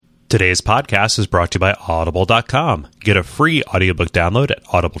Today's podcast is brought to you by Audible.com. Get a free audiobook download at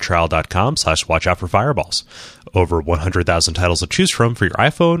audibletrial.com/watchoutforfireballs. Over 100,000 titles to choose from for your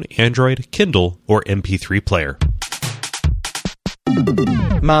iPhone, Android, Kindle, or MP3 player.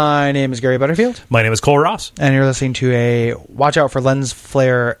 My name is Gary Butterfield. My name is Cole Ross. And you're listening to a Watch Out for Lens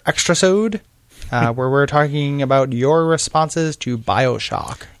Flare Extrasode, where we're talking about your responses to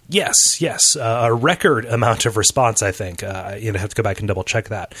Bioshock. Yes. A record amount of response, I think. Have to go back and double check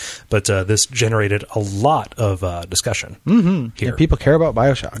that. But this generated a lot of discussion here. Yeah, people care about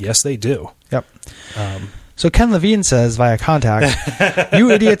Bioshock. Yes, they do. Yep. So Ken Levine says via contact, "You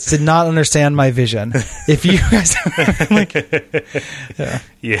idiots did not understand my vision. If you guys..."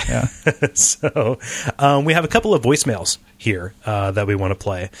 Yeah. So we have a couple of voicemails here that we want to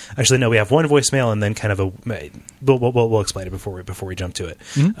play. Actually, no, we have one voicemail and then kind of a... We'll explain it before we jump to it.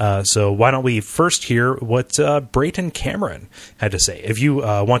 Mm-hmm. So why don't we first hear what Brayton Cameron had to say. If you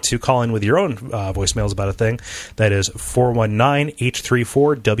want to call in with your own voicemails about a thing, that is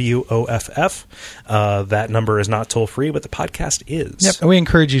 419-834-WOFF. That number is not toll-free, but the podcast is. Yep, and we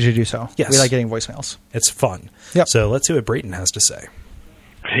encourage you to do so. Yes. We like getting voicemails. It's fun. Yep. So let's see what Brayton has to say.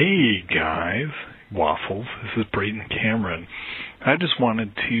 Hey, guys. Waffles. This is Brayton Cameron. I just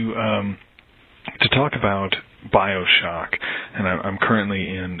wanted to talk about Bioshock, and I'm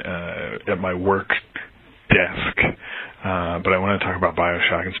currently at my work desk, but I want to talk about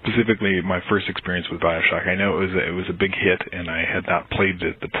Bioshock, and specifically my first experience with Bioshock. I know it was a big hit, and I had not played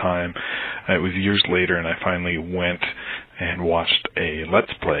it at the time. It was years later, and I finally went and watched a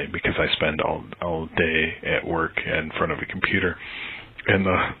Let's Play because I spend all day at work in front of a computer. And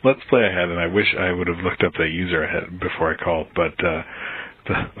the Let's Play I had, and I wish I would have looked up the user I had before I called, but the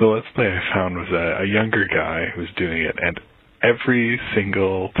Let's Play I found was a younger guy who was doing it, and every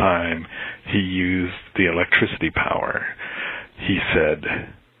single time he used the electricity power, he said,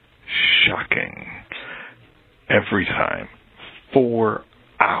 "Shocking." Every time. 4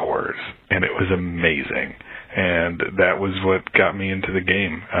 hours. And it was amazing. And that was what got me into the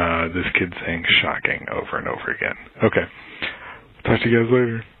game. This kid saying "shocking" over and over again. Okay. Talk to you guys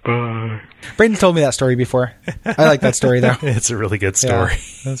later. Bye. Brayden told me that story before. I like that story, though. It's a really good story. Yeah,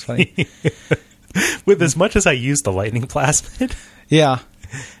 that's funny. With as much as I use the lightning plasmid, yeah,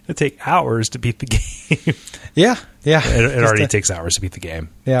 it'd take hours to beat the game. Yeah. It already takes hours to beat the game.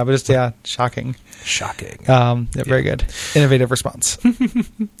 Yeah, but shocking. Shocking. Very good. Innovative response.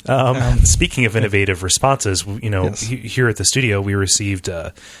 Speaking of innovative responses, yes. Here at the studio, we received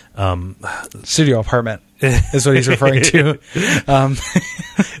studio apartment is what he's referring to.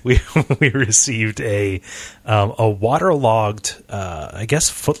 We received a waterlogged, I guess,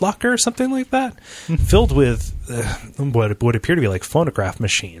 footlocker or something like that, filled with what appear to be like phonograph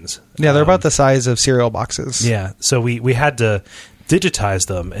machines. Yeah, they're about the size of cereal boxes. Yeah, so we had to digitize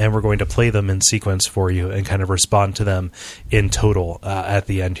them, and we're going to play them in sequence for you and kind of respond to them in total at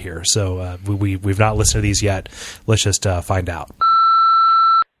the end here. So we've not listened to these yet. Let's just find out.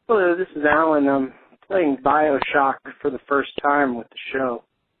 Hello, this is Alan. I'm playing Bioshock for the first time with the show.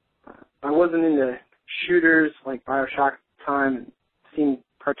 I wasn't into shooters like Bioshock at the time. It seemed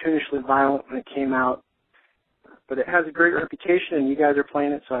cartoonishly violent when it came out. But it has a great reputation, and you guys are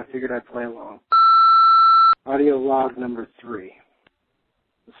playing it, so I figured I'd play along. Audio log number 3.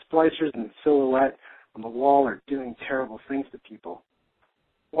 The splicers and silhouette on the wall are doing terrible things to people.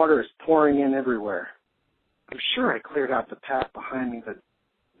 Water is pouring in everywhere. I'm sure I cleared out the path behind me, but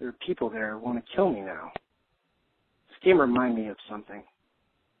there are people there who want to kill me now. This game reminds me of something.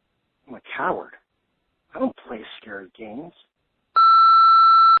 I'm a coward. I don't play scary games.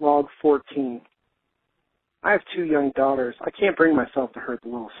 Log 14. I have 2 young daughters. I can't bring myself to hurt the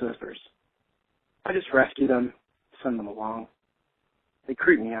little sisters. I just rescue them, send them along. They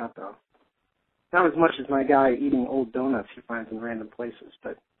creep me out, though. Not as much as my guy eating old donuts he finds in random places,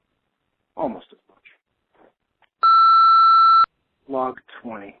 but almost as much. Log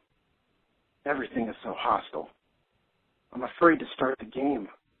 20. Everything is so hostile. I'm afraid to start the game.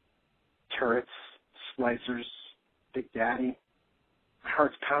 Turrets, splicers, Big Daddy. My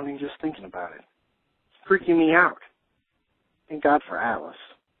heart's pounding just thinking about it. It's freaking me out. Thank God for Atlas.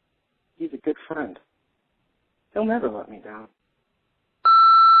 He's a good friend. He'll never let me down.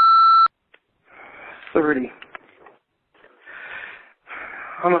 30.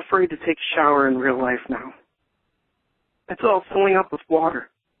 I'm afraid to take a shower in real life now. It's all filling up with water.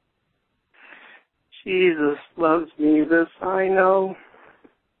 Jesus loves me, this I know.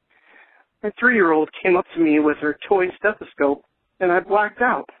 My 3-year-old came up to me with her toy stethoscope, and I blacked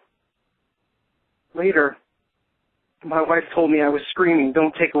out. Later, my wife told me I was screaming,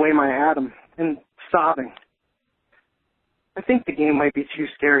 "Don't take away my Adam," and sobbing. I think the game might be too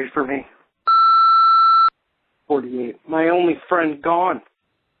scary for me. 48. My only friend gone.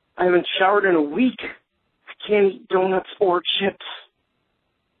 I haven't showered in a week. I can't eat donuts or chips.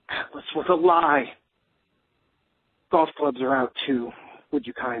 Atlas was a lie. Golf clubs are out too. Would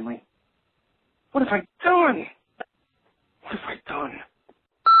you kindly? What have I done? What have I done?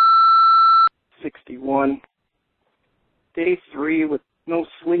 61. Day 3 with no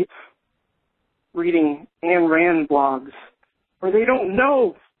sleep. Reading Ayn Rand blogs. Where they don't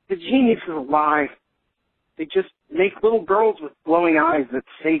know the genius is a lie. They just make little girls with glowing eyes that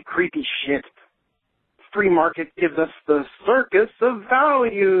say creepy shit. Free market gives us the circus of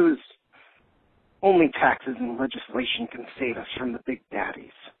values. Only taxes and legislation can save us from the big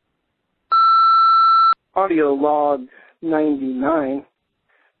daddies. Audio log 99.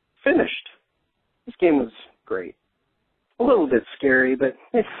 Finished. This game was great. A little bit scary, but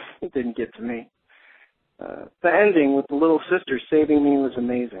it didn't get to me. The ending with the little sister saving me was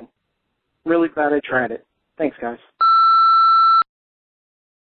amazing. Really glad I tried it. Thanks, guys.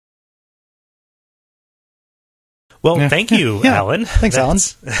 Well, thank you, Alan. Thanks, Alan.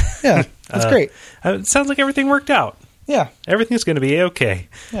 Yeah, that's great. It sounds like everything worked out. Yeah. Everything's going to be okay.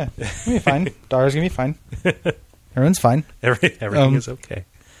 Yeah, it's going to be fine. Daughter's going to be fine. Everyone's fine. Everything is okay.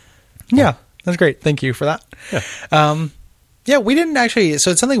 Yeah, that's great. Thank you for that. Yeah. Yeah, we didn't actually...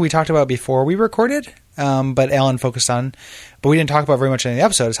 So it's something we talked about before we recorded, but Alan focused on. But we didn't talk about very much in the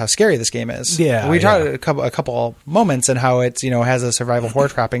episode is how scary this game is. Yeah. We talked a couple moments and how it's, has a survival horror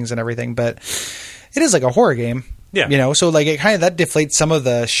trappings and everything, but it is like a horror game. Yeah. So like it kind of... That deflates some of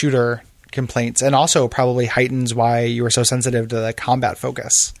the shooter complaints and also probably heightens why you were so sensitive to the combat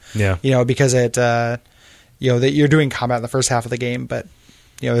focus. Yeah. Because it... that you're doing combat in the first half of the game, but...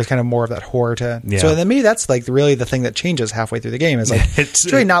 there's kind of more of that horror to... Yeah. So then maybe that's like really the thing that changes halfway through the game is like,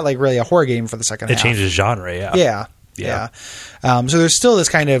 it's really not like really a horror game for the second half. It changes genre, yeah. Yeah. So there's still this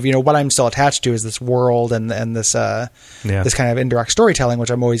kind of, what I'm still attached to is this world and this this kind of indirect storytelling, which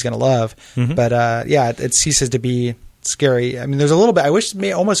I'm always going to love. Mm-hmm. But it ceases to be scary. I mean, there's a little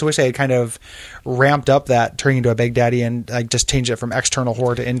bit, almost wish I had kind of ramped up that turning into a big daddy and like just changed it from external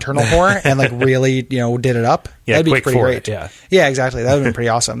horror to internal horror and like really, did it up. Yeah, that'd be pretty great. Yeah, exactly. That would have been pretty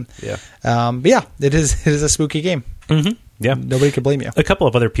awesome. Yeah. But yeah, it is a spooky game. Mm-hmm. Yeah. Nobody could blame you. A couple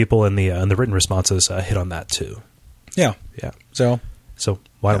of other people in the written responses hit on that too. Yeah. Yeah. So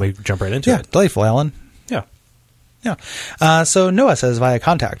why don't we jump right into it? Yeah, delightful, Alan. Yeah. Yeah. So Noah says via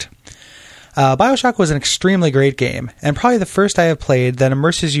contact. Bioshock was an extremely great game, and probably the first I have played that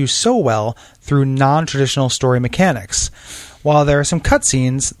immerses you so well through non-traditional story mechanics. While there are some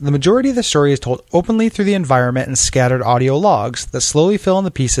cutscenes, the majority of the story is told openly through the environment and scattered audio logs that slowly fill in the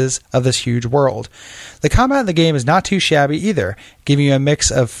pieces of this huge world. The combat in the game is not too shabby either, giving you a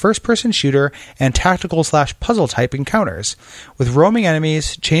mix of first-person shooter and tactical/puzzle type encounters, with roaming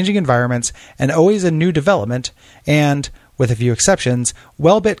enemies, changing environments, and always a new development, and... with a few exceptions,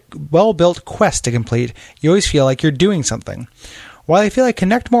 well-built quests to complete, you always feel like you're doing something. While I feel I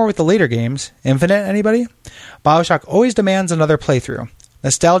connect more with the later games, Infinite, anybody? Bioshock always demands another playthrough.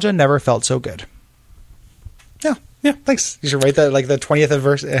 Nostalgia never felt so good. Yeah, thanks. You should write that, like the 20th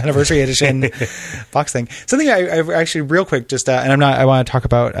anniversary edition box thing. Something I actually, real quick, just, and I want to talk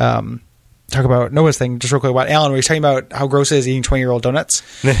about Noah's thing, just real quick about Alan, where he's talking about how gross it is eating 20-year-old donuts.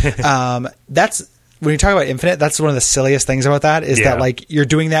 When you talk about Infinite, that's one of the silliest things about that is that like you're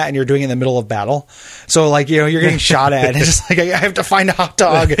doing that and you're doing it in the middle of battle. So like, you're getting shot at and it's just like, I have to find a hot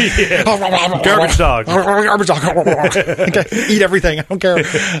dog. Garbage dog. Garbage dog. Eat everything. I don't care.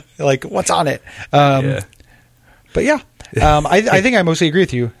 Like what's on it. But yeah. I think I mostly agree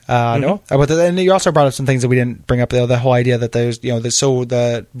with you, Noah, about that. And you also brought up some things that we didn't bring up, though. The whole idea that there's,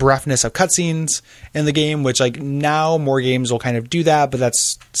 the breathness of cutscenes in the game, which like now more games will kind of do that, but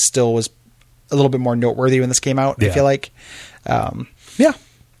that's still was a little bit more noteworthy when this came out. I feel like, yeah.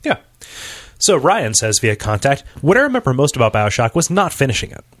 So Ryan says via contact, what I remember most about Bioshock was not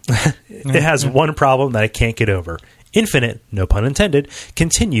finishing it. It has one problem that I can't get over. Infinite, no pun intended,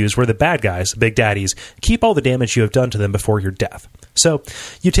 continues where the bad guys, big daddies, keep all the damage you have done to them before your death. So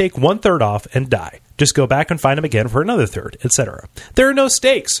you take 1/3 off and die. Just go back and find them again for another third, etc. There are no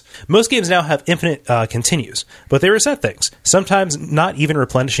stakes. Most games now have infinite continues, but they reset things, sometimes not even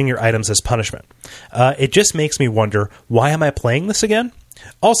replenishing your items as punishment. It just makes me wonder, why am I playing this again?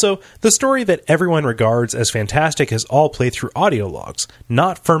 Also, the story that everyone regards as fantastic is all played through audio logs.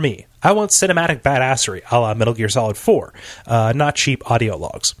 Not for me. I want cinematic badassery, a la Metal Gear Solid 4, not cheap audio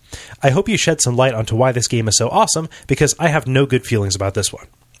logs. I hope you shed some light onto why this game is so awesome, because I have no good feelings about this one.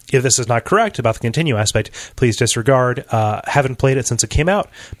 If this is not correct about the continue aspect, please disregard. Haven't played it since it came out,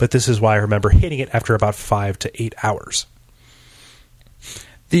 but this is why I remember hating it after about 5 to 8 hours.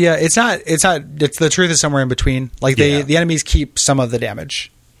 It's the truth is somewhere in between. Like the enemies keep some of the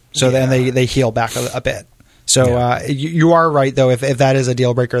damage, so then they heal back a bit. So you are right though, if that is a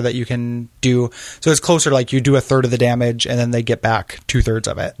deal breaker that you can do. So it's closer to like you do a third of the damage and then they get back 2/3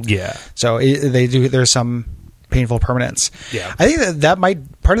 of it. Yeah. So they do. There's some painful permanence. Yeah. I think that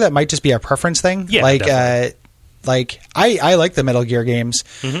part of that might just be a preference thing. Yeah. Like definitely. like I like the Metal Gear games.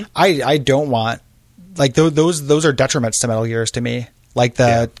 Mm-hmm. I don't want like those are detriments to Metal Gears to me. Like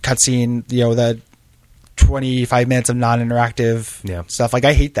the cutscene, the 25 minutes of non-interactive stuff. Like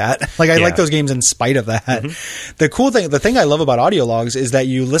I hate that. Like I like those games in spite of that. Mm-hmm. The thing I love about audio logs is that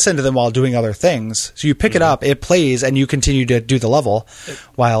you listen to them while doing other things. So you pick it up, it plays, and you continue to do the level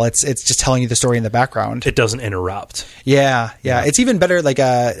while it's just telling you the story in the background. It doesn't interrupt. Yeah. It's even better. Like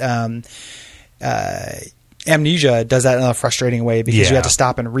Amnesia does that in a frustrating way because you have to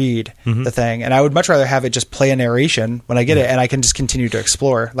stop and read the thing, and I would much rather have it just play a narration when I get it, and I can just continue to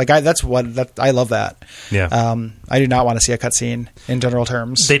explore. Like I love that. Yeah. I do not want to see a cutscene in general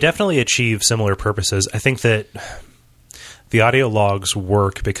terms. They definitely achieve similar purposes. I think that the audio logs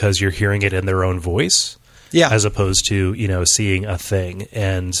work because you're hearing it in their own voice. Yeah. As opposed to, seeing a thing,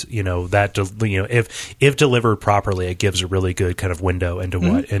 and, if delivered properly, it gives a really good kind of window into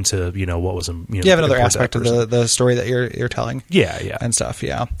what was, you have another aspect of the story that you're telling. Yeah. And stuff.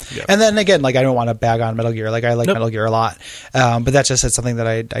 Yeah. And then again, like I don't want to bag on Metal Gear. Like I like Metal Gear a lot. But that's just something that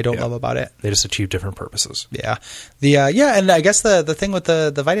I don't love about it. They just achieve different purposes. Yeah. And I guess the thing with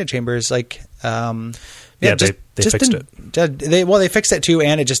the Vita chambers, like, they fixed it. They fixed it too,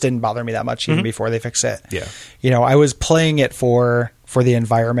 and it just didn't bother me that much even before they fixed it. Yeah, I was playing it for the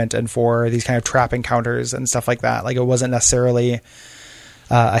environment and for these kind of trap encounters and stuff like that. Like it wasn't necessarily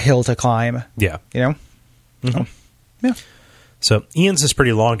a hill to climb. Yeah, Mm-hmm. So, yeah. So Ian's is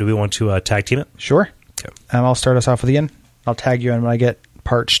pretty long. Do we want to tag team it? Sure. Okay. I'll start us off with Ian. I'll tag you in when I get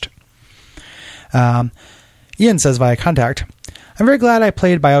parched. Ian says via contact, I'm very glad I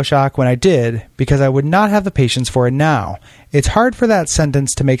played Bioshock when I did, because I would not have the patience for it now. It's hard for that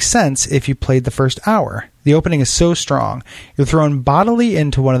sentence to make sense if you played the first hour. The opening is so strong. You're thrown bodily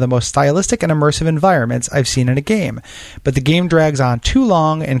into one of the most stylistic and immersive environments I've seen in a game. But the game drags on too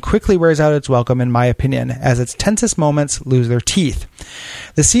long and quickly wears out its welcome, in my opinion, as its tensest moments lose their teeth.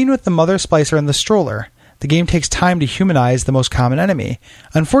 The scene with the mother splicer and the stroller. The game takes time to humanize the most common enemy.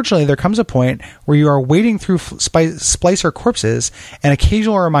 Unfortunately, there comes a point where you are wading through splicer corpses, and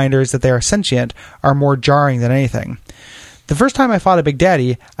occasional reminders that they are sentient are more jarring than anything. The first time I fought a Big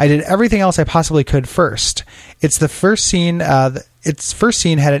Daddy, I did everything else I possibly could first. Its first scene had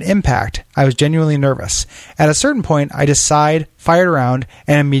an impact. I was genuinely nervous. At a certain point, I just sighed, fired around,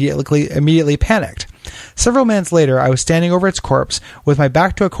 and immediately panicked. Several minutes later, I was standing over its corpse with my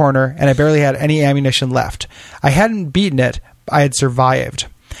back to a corner, and I barely had any ammunition left. I hadn't beaten it, I had survived.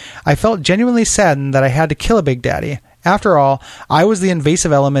 I felt genuinely saddened that I had to kill a Big Daddy. After all, I was the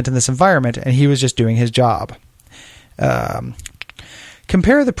invasive element in this environment, and he was just doing his job.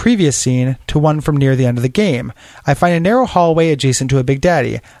 Compare the previous scene to one from near the end of the game. I find a narrow hallway adjacent to a Big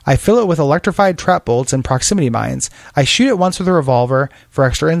Daddy. I fill it with electrified trap bolts and proximity mines. I shoot it once with a revolver for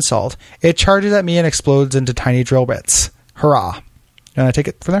extra insult. It charges at me and explodes into tiny drill bits. Hurrah. You want to take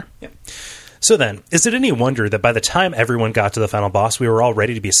it from there? Yeah. So then, is it any wonder that by the time everyone got to the final boss, we were all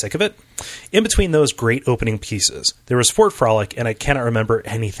ready to be sick of it? In between those great opening pieces, there was Fort Frolic, and I cannot remember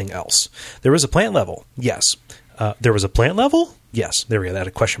anything else. There was a plant level, yes. There was a plant level? Yes. There we go. That had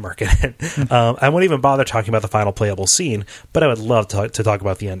a question mark in it. I won't even bother talking about the final playable scene, but I would love to talk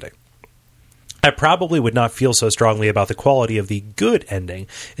about the ending. I probably would not feel so strongly about the quality of the good ending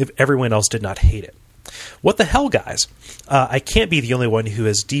if everyone else did not hate it. What the hell, guys? I can't be the only one who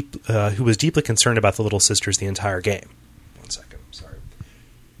was deeply concerned about the little sisters the entire game. 1 second. Sorry.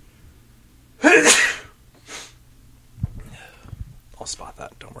 I'll spot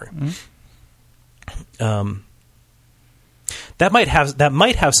that. Don't worry. Mm-hmm. That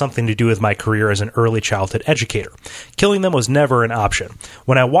might have something to do with my career as an early childhood educator. Killing them was never an option.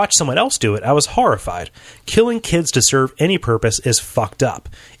 When I watched someone else do it, I was horrified. Killing kids to serve any purpose is fucked up.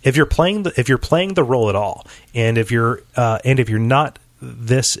 If you're playing the role at all, if you're not,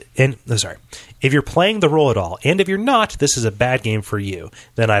 this is a bad game for you.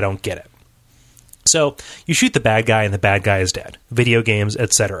 Then I don't get it. So, you shoot the bad guy and the bad guy is dead. Video games,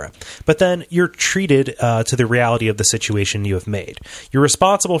 etc. But then you're treated to the reality of the situation you have made. You're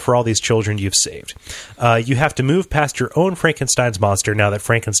responsible for all these children you've saved. You have to move past your own Frankenstein's monster now that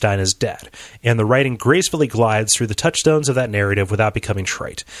Frankenstein is dead. And the writing gracefully glides through the touchstones of that narrative without becoming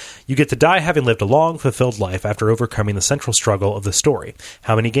trite. You get to die having lived a long, fulfilled life after overcoming the central struggle of the story.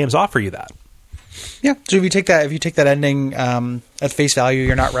 How many games offer you that? Yeah. So if you take that ending at face value,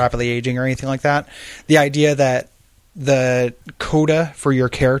 you're not rapidly aging or anything like that. The idea that the coda for your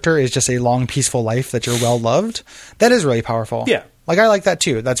character is just a long, peaceful life that you're well loved, that is really powerful. Yeah. Like, I like that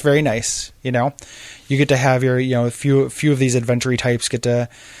too. That's very nice. You know, you get to have your, a few of these adventure types get to,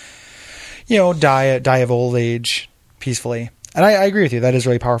 die of old age peacefully. And I agree with you. That is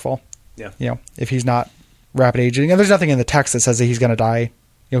really powerful. Yeah. If he's not rapid aging, and there's nothing in the text that says that he's going to die,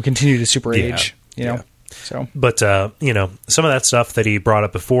 continue to super age, Yeah. So, but some of that stuff that he brought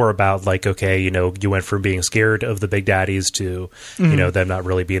up before about like, okay, you went from being scared of the big daddies to, them not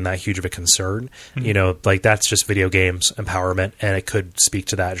really being that huge of a concern. Like that's just video games empowerment, and it could speak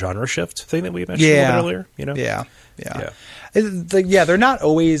to that genre shift thing that we mentioned a little bit earlier. Yeah. They're not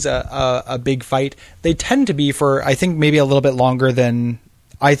always a big fight. They tend to be for, I think, maybe a little bit longer than.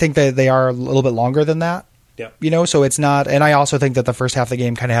 I think that they are a little bit longer than that. Yeah. So it's not, and I also think that the first half of the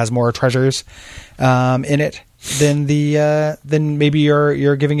game kind of has more treasures in it than maybe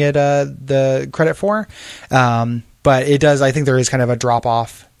you're giving it the credit for. But it does. I think there is kind of a drop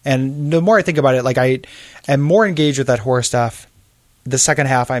off, and the more I think about it, like I am more engaged with that horror stuff. The second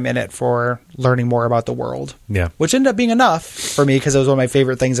half, I'm in it for learning more about the world. Yeah, which ended up being enough for me because it was one of my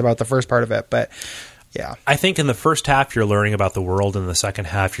favorite things about the first part of it. But yeah, I think in the first half you're learning about the world, and in the second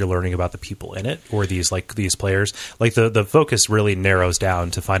half you're learning about the people in it, or these players. Like the focus really narrows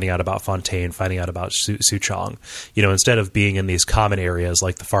down to finding out about Fontaine, finding out about Su Chong. Instead of being in these common areas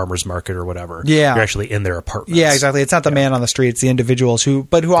like the farmers market or whatever. Yeah, you're actually in their apartments. Yeah, exactly. It's not the man on the street; it's the individuals who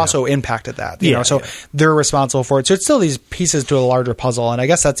also impacted that. So they're responsible for it. So it's still these pieces to a larger puzzle, and I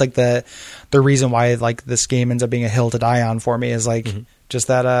guess that's like the reason why like this game ends up being a hill to die on for me is like. Mm-hmm. Just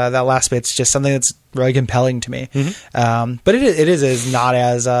that last bit's just something that's really compelling to me. Mm-hmm. But it is not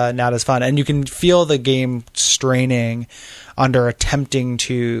as fun, and you can feel the game straining under attempting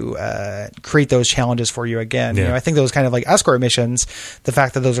to create those challenges for you again. Yeah. I think those kind of like escort missions, the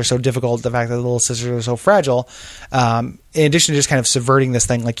fact that those are so difficult, the fact that the little sisters are so fragile, in addition to just kind of subverting this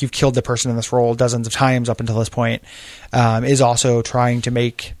thing, like you've killed the person in this role dozens of times up until this point, is also trying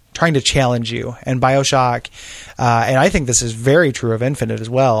to challenge you. And Bioshock, and I think this is very true of Infinite as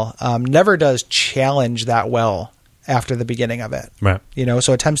well, never does challenge that well after the beginning of it. Right.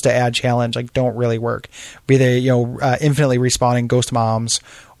 So attempts to add challenge like don't really work. Be they, infinitely respawning ghost moms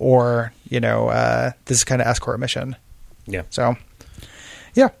or, this kind of escort mission. Yeah. So,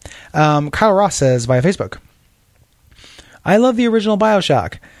 yeah. Kyle Ross says via Facebook, I love the original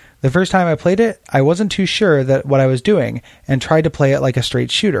Bioshock. The first time I played it, I wasn't too sure that what I was doing and tried to play it like a straight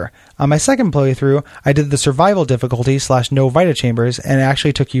shooter. On my second playthrough, I did the survival difficulty / no Vita chambers and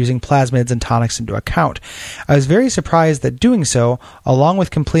actually took using plasmids and tonics into account. I was very surprised that doing so, along with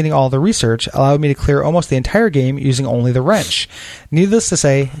completing all the research, allowed me to clear almost the entire game using only the wrench. Needless to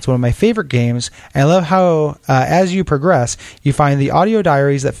say, it's one of my favorite games, and I love how, as you progress, you find the audio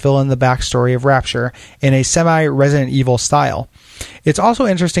diaries that fill in the backstory of Rapture in a semi-Resident Evil style. It's also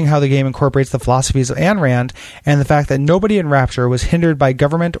interesting how the game incorporates the philosophies of Ayn Rand and the fact that nobody in Rapture was hindered by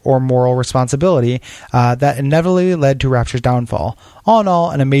government or moral responsibility that inevitably led to Rapture's downfall. All in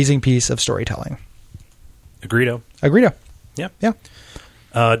all, an amazing piece of storytelling. Agreedo. Yeah.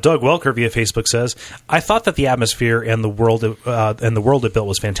 Doug Welker via Facebook says, I thought that the atmosphere and the world it built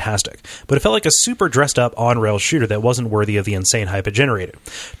was fantastic, but it felt like a super dressed up on-rails shooter that wasn't worthy of the insane hype it generated.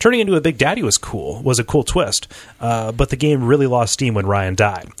 Turning into a big daddy was a cool twist, but the game really lost steam when Ryan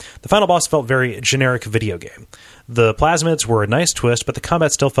died. The final boss felt very generic video game. The plasmids were a nice twist, but the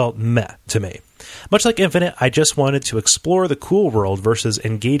combat still felt meh to me. Much like Infinite, I just wanted to explore the cool world versus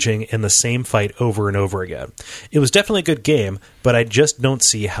engaging in the same fight over and over again. It was definitely a good game, but I just don't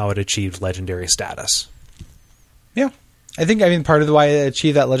see how it achieved legendary status. Yeah. I think part of the why it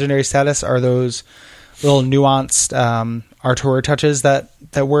achieved that legendary status are those little nuanced auteur touches that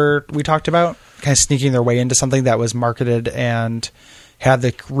we talked about, kind of sneaking their way into something that was marketed and had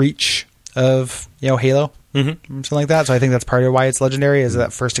the reach of Halo. Mm-hmm. Something like that. So I think that's part of why it's legendary, is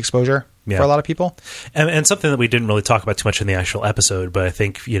that first exposure for a lot of people. And something that we didn't really talk about too much in the actual episode, but I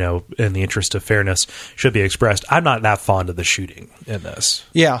think, in the interest of fairness, should be expressed. I'm not that fond of the shooting in this.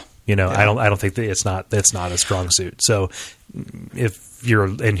 Yeah. I don't think that it's not a strong suit. So if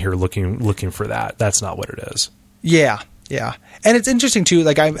you're in here looking for that, that's not what it is. Yeah. Yeah. And it's interesting too.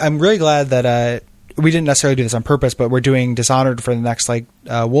 Like I'm really glad that, we didn't necessarily do this on purpose, but we're doing Dishonored for the next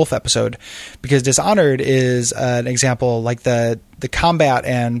Wolf episode, because Dishonored is an example, like the combat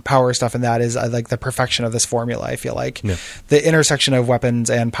and power stuff in that is like the perfection of this formula. I feel like the intersection of weapons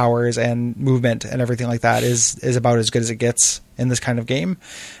and powers and movement and everything like that is about as good as it gets in this kind of game.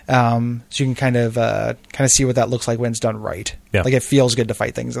 So you can kind of see what that looks like when it's done right. Yeah. Like it feels good to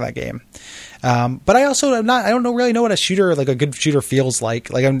fight things in that game. But I also am not. I don't really know what a shooter, like a good shooter, feels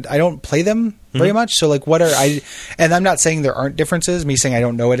like. Like I don't play them very much. So like, what are I? And I'm not saying there aren't differences. Me saying I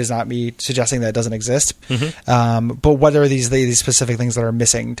don't know it is not me suggesting that it doesn't exist. But what are these specific things that are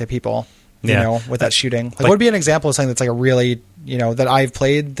missing to people? You know, with that shooting. Like, what would be an example of something that's like a really, that I've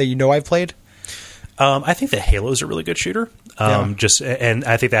played, that I've played? I think that Halo is a really good shooter. And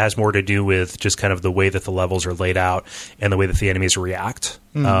I think that has more to do with just kind of the way that the levels are laid out and the way that the enemies react,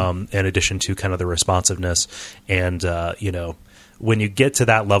 in addition to kind of the responsiveness. And, when you get to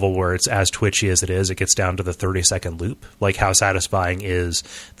that level where it's as twitchy as it is, it gets down to the 30-second loop. Like, how satisfying is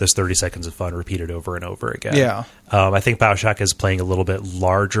those 30 seconds of fun repeated over and over again? Yeah. I think Bioshock is playing a little bit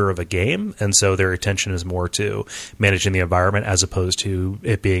larger of a game, and so their attention is more to managing the environment as opposed to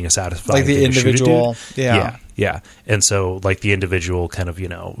it being a satisfying, like the individual. Yeah. And so, like, the individual kind of,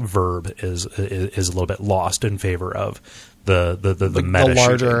 verb is a little bit lost in favor of the meta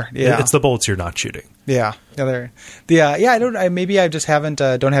larger shooting. It's the bullets you're not shooting. I don't. Maybe I just don't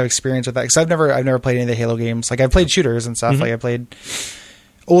have experience with that, because I've never played any of the Halo games. Like, I've played shooters and stuff. Like, I played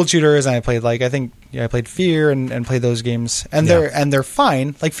old shooters, and I played I played Fear and played those games, and they're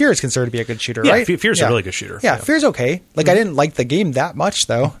fine. Like, Fear is considered to be a good shooter, right? Fear's a really good shooter. Yeah, Fear's okay. Like, I didn't like the game that much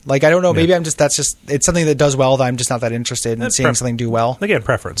though. Like, I don't know. Maybe it's something that does well that I'm just not that interested in seeing something do well. Again,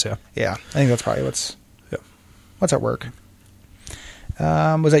 preference. Yeah. I think that's probably what's at work.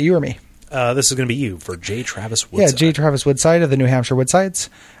 Was that you or me? This is going to be you for J. Travis Woodside. Yeah, J. Travis Woodside of the New Hampshire Woodsides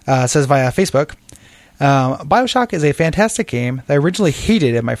says via Facebook, Bioshock is a fantastic game that I originally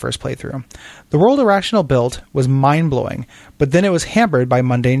hated in my first playthrough. The world Irrational built was mind-blowing, but then it was hampered by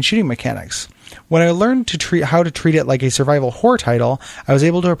mundane shooting mechanics. When I learned how to treat it like a survival horror title, I was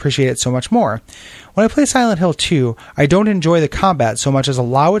able to appreciate it so much more. When I play Silent Hill 2, I don't enjoy the combat so much as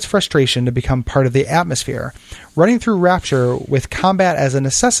allow its frustration to become part of the atmosphere. Running through Rapture with combat as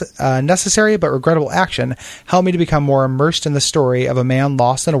a necessary but regrettable action helped me to become more immersed in the story of a man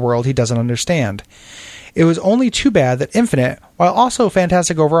lost in a world he doesn't understand. It was only too bad that Infinite, while also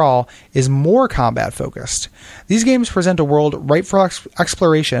fantastic overall, is more combat-focused. These games present a world ripe for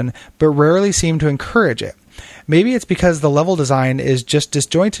exploration, but rarely seem to encourage it. Maybe it's because the level design is just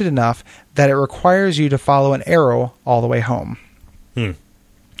disjointed enough that it requires you to follow an arrow all the way home.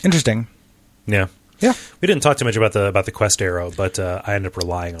 Interesting. Yeah. Yeah. We didn't talk too much about the quest arrow, but I ended up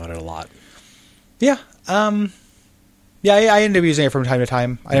relying on it a lot. Yeah. I ended up using it from time to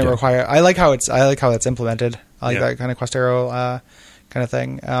time. I didn't require. I like how it's implemented. I like that kind of quest arrow kind of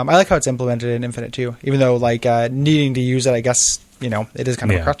thing. I like how it's implemented in Infinite too. Even though needing to use it, I guess it is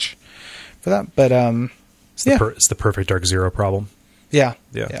kind of a crutch for that. But it's the perfect Dark Zero problem. Yeah.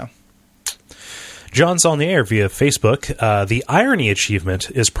 John Saulnier via Facebook, the Irony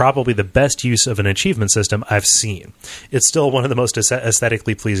achievement is probably the best use of an achievement system I've seen. It's still one of the most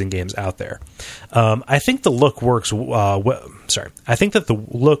aesthetically pleasing games out there. I think the look works. I think that the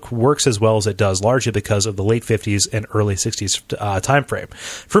look works as well as it does, largely because of the late 50s and early 60s time frame.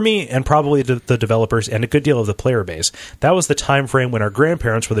 For me, and probably the developers and a good deal of the player base, that was the time frame when our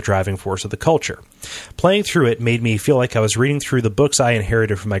grandparents were the driving force of the culture. Playing through it made me feel like I was reading through the books I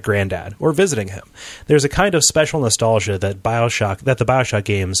inherited from my granddad, or visiting him. There's a kind of special nostalgia that the Bioshock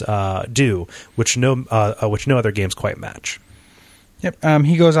games do, which no other games quite match. Yep.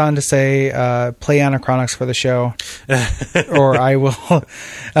 He goes on to say, play Anachronix for the show, or I will.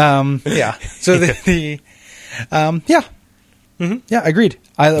 Yeah. So yeah, agreed.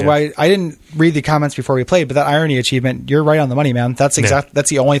 I didn't read the comments before we played, but that Irony achievement, you're right on the money, man. That's that's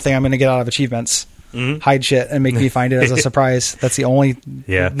the only thing I'm going to get out of achievements. Hide shit and make me find it as a surprise. That's the only,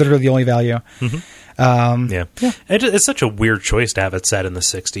 literally the only value. It's such a weird choice to have it set in the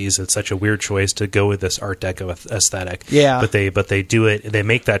 60s. It's such a weird choice to go with this Art Deco aesthetic. Yeah. But they do it. They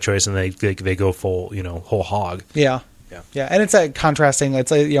make that choice and they go full, whole hog. Yeah. And it's contrasting.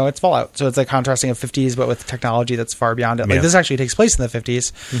 It's it's Fallout, so it's contrasting of 50s, but with technology that's far beyond it. Like this actually takes place in the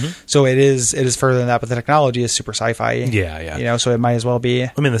 50s, so it is further than that. But the technology is super sci-fi. Yeah. So it might as well be.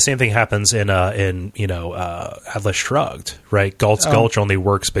 I mean, the same thing happens in Atlas Shrugged, right? Galt's Gulch only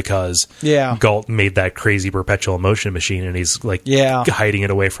works because Galt made that crazy perpetual motion machine, and he's hiding it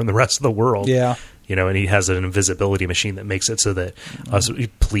away from the rest of the world. Yeah. And he has an invisibility machine that makes it so that us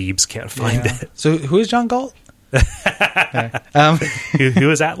plebes can't find it. So who is John Galt? Who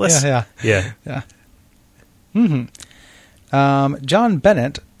is Atlas? Yeah. John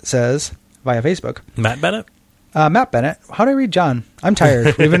Bennett says via Facebook. Matt Bennett. Matt Bennett. How do I read John? I'm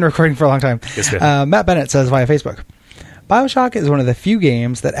tired. We've been recording for a long time. Matt Bennett says via Facebook. Bioshock is one of the few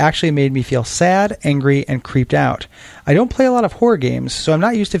games that actually made me feel sad, angry, and creeped out. I don't play a lot of horror games, so I'm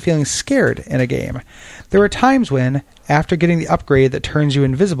not used to feeling scared in a game. There were times when, After getting the upgrade that turns you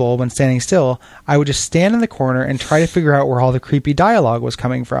invisible when standing still, I would just stand in the corner and try to figure out where all the creepy dialogue was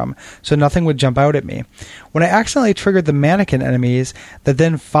coming from, so nothing would jump out at me. When I accidentally triggered the mannequin enemies that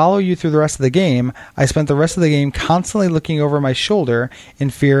then follow you through the rest of the game, I spent the rest of the game constantly looking over my shoulder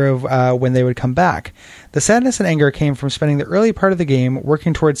in fear of when they would come back. The sadness and anger came from spending the early part of the game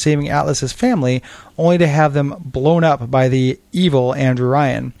working towards saving Atlas's family, only to have them blown up by the evil Andrew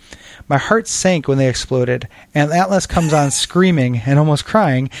Ryan. My heart sank when they exploded, and Atlas comes on screaming and almost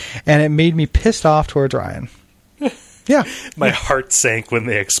crying, and it made me pissed off towards Ryan. Yeah. My heart sank when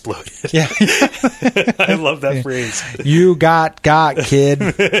they exploded. Yeah. I love that phrase. You got, kid.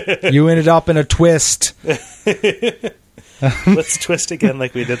 You ended up in a twist. Let's twist again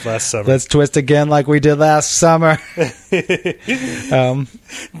like we did last summer. Let's twist again like we did last summer.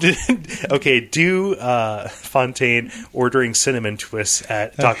 Okay, do Fontaine ordering cinnamon twists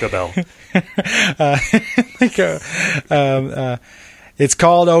at Taco Bell. It's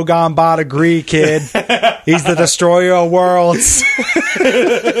called Ogon Bada kid. He's the destroyer of worlds.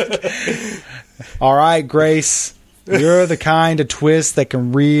 All right, Grace. You're the kind of twist that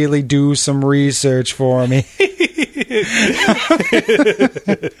can really do some research for me.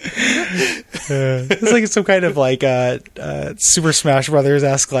 It's like some kind of like Super Smash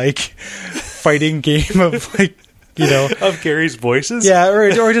Brothers-esque like fighting game of like, you know, of Gary's voices. Yeah,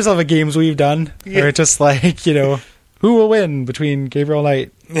 or just of the games we've done. Yeah. Or just like, you know, who will win between Gabriel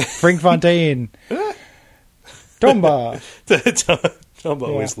Knight, Frank Fontaine, Tomba. Tomba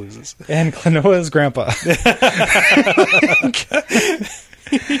always loses. And Klonoa's grandpa.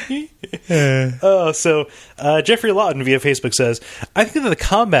 So Jeffrey Lawton via Facebook says, I think that the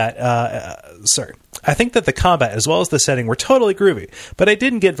combat as well as the setting were totally groovy, but I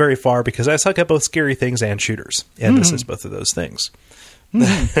didn't get very far because I suck at both scary things and shooters, and this is both of those things.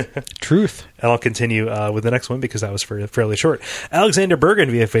 Truth. And I'll continue with the next one because that was fairly short. Alexander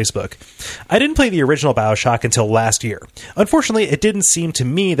Bergen via Facebook. I didn't play the original Bioshock until last year. Unfortunately, it didn't seem to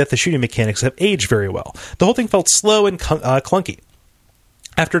me that the shooting mechanics have aged very well. The whole thing felt slow and clunky.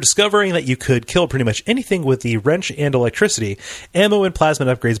 After discovering that you could kill pretty much anything with the wrench and electricity, ammo and plasma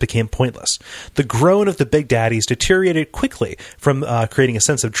upgrades became pointless. The groan of the big daddies deteriorated quickly from creating a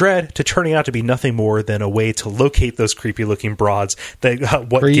sense of dread to turning out to be nothing more than a way to locate those creepy-looking broads.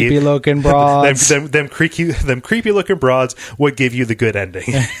 Creepy-looking broads. Them creepy-looking broads would give you the good ending.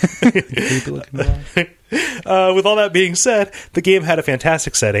 Creepy-looking broads. With all that being said, the game had a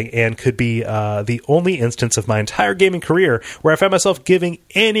fantastic setting and could be the only instance of my entire gaming career where I found myself giving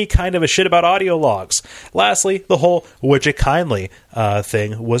any kind of a shit about audio logs. Lastly, the whole "would you kindly"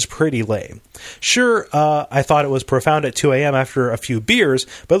 thing was pretty lame. Sure, I thought it was profound at 2 a.m. after a few beers,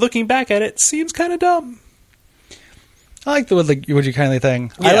 but looking back at it, seems kind of dumb. I like the "would you kindly"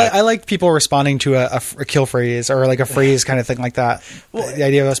 thing. Yeah. I like people responding to a kill phrase or like a phrase kind of thing like that. Well, the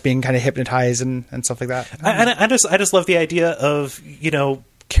idea of us being kind of hypnotized and stuff like that. I just love the idea of, you know,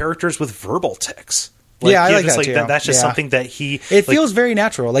 characters with verbal tics. Like, I like that too. That's just something that It feels very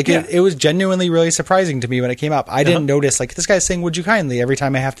natural. Like it was genuinely really surprising to me when it came up. I didn't notice like this guy's saying "would you kindly" every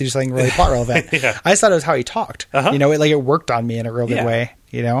time I have to do something really plot relevant. I just thought it was how he talked. You know, it worked on me in a real good way.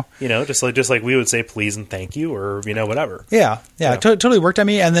 You know, just like we would say please and thank you, or you know, whatever. Totally worked on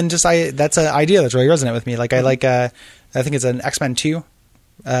me. And then that's an idea that's really resonant with me. Like I like I think it's an X-Men 2.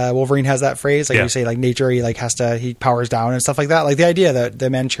 Wolverine has that phrase, like you say, like nature, he powers down and stuff like that. Like the idea that the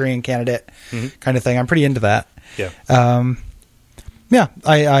Manchurian Candidate kind of thing. I'm pretty into that. I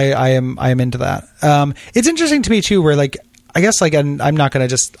am into that. It's interesting to me too, where like I guess like I'm not gonna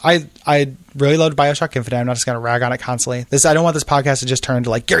just I really loved Bioshock Infinite. I'm not just gonna rag on it constantly. I don't want this podcast to just turn into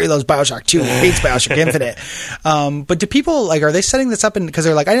like Gary loves Bioshock 2, hates Bioshock Infinite. But do people like, are they setting this up because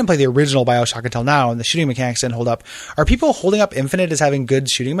they're like, I didn't play the original Bioshock until now and the shooting mechanics didn't hold up. Are people holding up Infinite as having good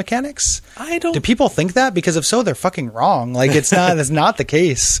shooting mechanics? Do people think that? Because if so, they're fucking wrong. Like it's not the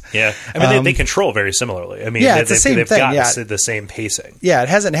case. Yeah. I mean they control very similarly. I mean it's the same they've thing. got the same pacing. Yeah, it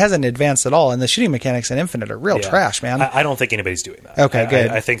hasn't advanced at all, and the shooting mechanics in Infinite are real trash, man. I don't think anybody's doing that. Okay,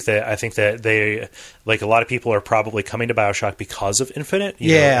 good. I think that they, like, a lot of people are probably coming to Bioshock because of Infinite,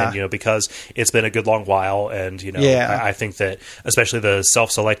 you know, and, you know, because it's been a good long while, and, you know, I think that especially the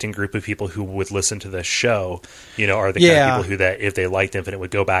self-selecting group of people who would listen to this show, you know, are the kind of people who, that if they liked Infinite,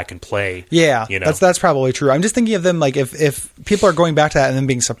 would go back and play. Yeah, you know? That's probably true. I'm just thinking of them, like, if people are going back to that and then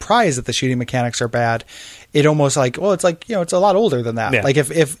being surprised that the shooting mechanics are bad, it almost like, well, it's like, you know, it's a lot older than that. Yeah. Like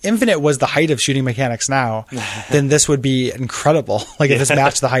if Infinite was the height of shooting mechanics now, then this would be incredible. Like if this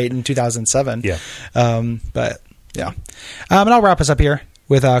matched the height in 2007. Yeah. But yeah. And I'll wrap us up here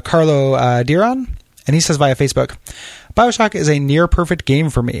with Carlo Diron. And he says via Facebook, Bioshock is a near-perfect game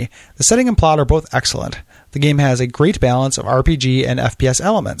for me. The setting and plot are both excellent. The game has a great balance of RPG and FPS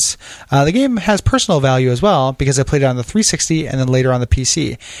elements. The game has personal value as well because I played it on the 360 and then later on the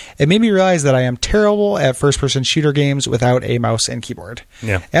PC. It made me realize that I am terrible at first-person shooter games without a mouse and keyboard.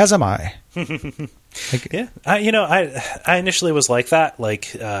 Yeah. As am I. Yeah, I initially was like that.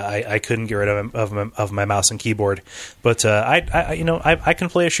 I couldn't get rid of my mouse and keyboard, but I can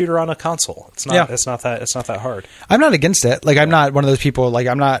play a shooter on a console. It's not that hard. I'm not against it. I'm not one of those people.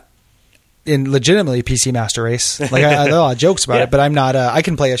 I'm not in legitimately PC Master Race. There are a lot of jokes about it, but I'm not. I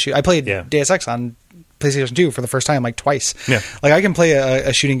can play a shoot. I played Deus Ex on PlayStation 2 for the first time twice. Yeah. I can play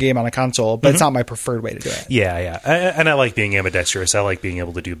a shooting game on a console, but it's not my preferred way to do it. Yeah. And I like being ambidextrous. I like being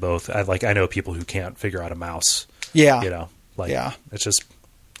able to do both. I know people who can't figure out a mouse. Yeah. It's just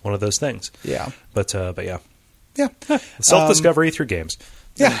one of those things. Yeah. But yeah. Yeah. Self-discovery through games.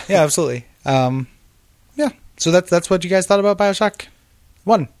 Yeah, absolutely. Yeah. So that's what you guys thought about Bioshock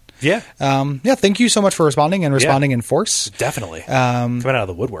 1. Yeah. Thank you so much for responding in force. Definitely. Coming out of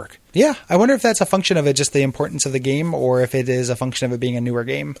the woodwork. Yeah. I wonder if that's a function of it, just the importance of the game, or if it is a function of it being a newer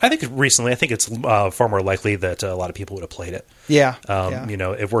game. I think it's far more likely that a lot of people would have played it. Yeah.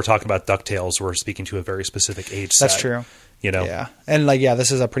 If we're talking about DuckTales, we're speaking to a very specific age set. That's true. Yeah. And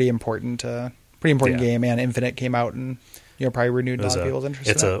this is a pretty important game, and Infinite came out and probably renewed a lot of people's interest.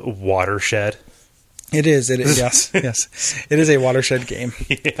 It's a watershed. It is. Yes. It is a watershed game.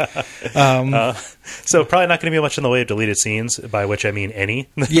 Yeah. So probably not going to be much in the way of deleted scenes, by which I mean any.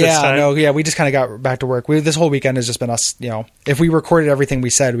 We just kind of got back to work. This whole weekend has just been us, if we recorded everything we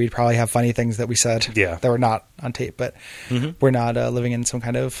said, we'd probably have funny things that we said that were not on tape, but we're not living in some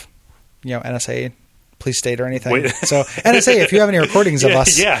kind of, NSA police state or anything. Wait. So NSA, if you have any recordings of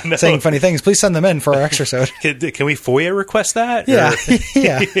us saying funny things, please send them in for our Extrasode. Can we FOIA request that? Yeah.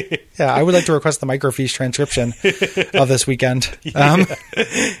 Yeah. I would like to request the microfiche transcription of this weekend.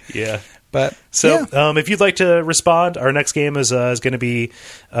 Yeah. But if you'd like to respond, our next game is going to be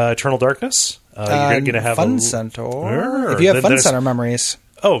Eternal Darkness. You're going to have Fun Center. If you have Fun Center memories.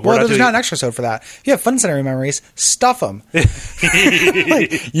 Oh, there's not an Extrasode for that. If you have Fun Center memories, stuff them.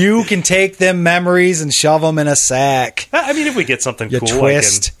 You can take them memories and shove them in a sack. I mean, if we get something cool,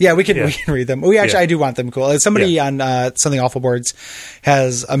 twist. We can read them. I do want them cool. Somebody on Something Awful Boards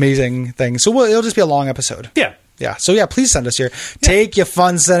has amazing things. So it'll just be a long episode. Yeah. Yeah. So please send us your take your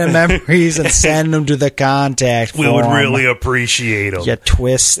Fun Center memories and send them to the contact form. We would really appreciate them. You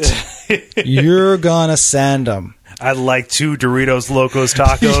twist. You're gonna send them. I'd like 2 Doritos Locos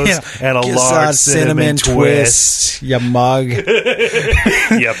Tacos and a large cinnamon twist. You mug. You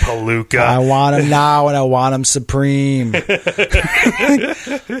palooka. I want them now and I want them supreme. I've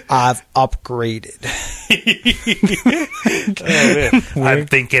upgraded. I'm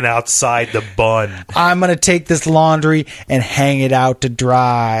thinking outside the bun. I'm going to take this laundry and hang it out to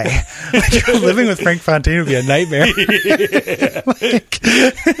dry. Living with Frank Fontaine would be a nightmare.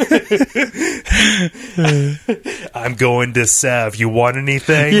 I'm going to Sev. You want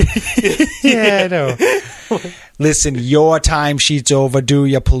anything? Yeah, I know. Listen, your timesheet's overdue,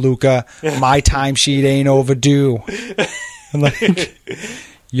 you palooka. My timesheet ain't overdue.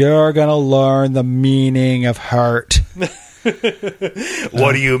 You're going to learn the meaning of hurt.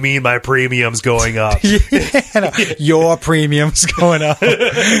 What do you mean my premium's going up? Your premium's going up. We'll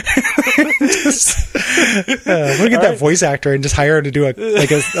get that voice actor and just hire her to do an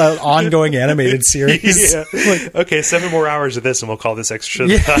ongoing animated series. Yeah. Okay, 7 more hours of this and we'll call this extra.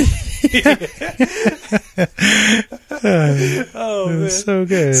 Oh, man. So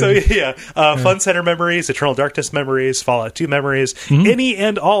good. So Fun Center memories, Eternal Darkness memories, Fallout 2 memories, any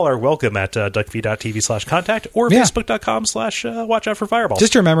and all are welcome at duckfeed.tv/contact or facebook.com/watch out for fireballs.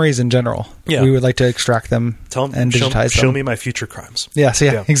 Just your memories in general. Yeah. We would like to extract them and digitize them. Show me my future crimes. Yes,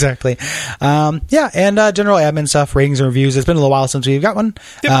 exactly. And general admin stuff, ratings and reviews. It's been a little while since we've got one.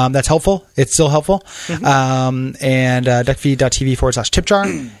 Yep. That's helpful. It's still helpful. And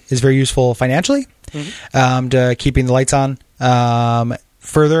duckfeed.tv/tipjar is very useful financially. To keeping the lights on.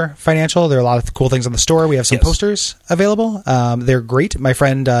 Further financial, there are a lot of cool things on the store. We have some posters available. They're great. My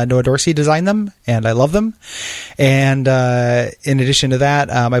friend Noah Dorsey designed them, and I love them. And in addition to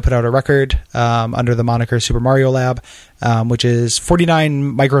that, I put out a record under the moniker Super Mario Lab, which is 49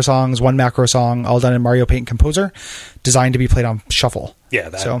 micro songs, 1 macro song, all done in Mario Paint Composer, designed to be played on shuffle. Yeah,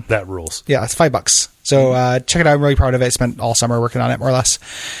 that rules. Yeah, it's $5. So check it out. I'm really proud of it. I spent all summer working on it, more or less.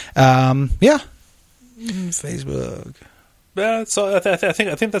 Facebook. So I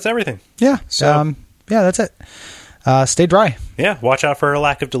think that's everything. Yeah. So that's it. Stay dry. Yeah. Watch out for a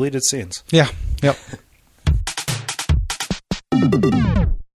lack of deleted scenes. Yeah. Yep.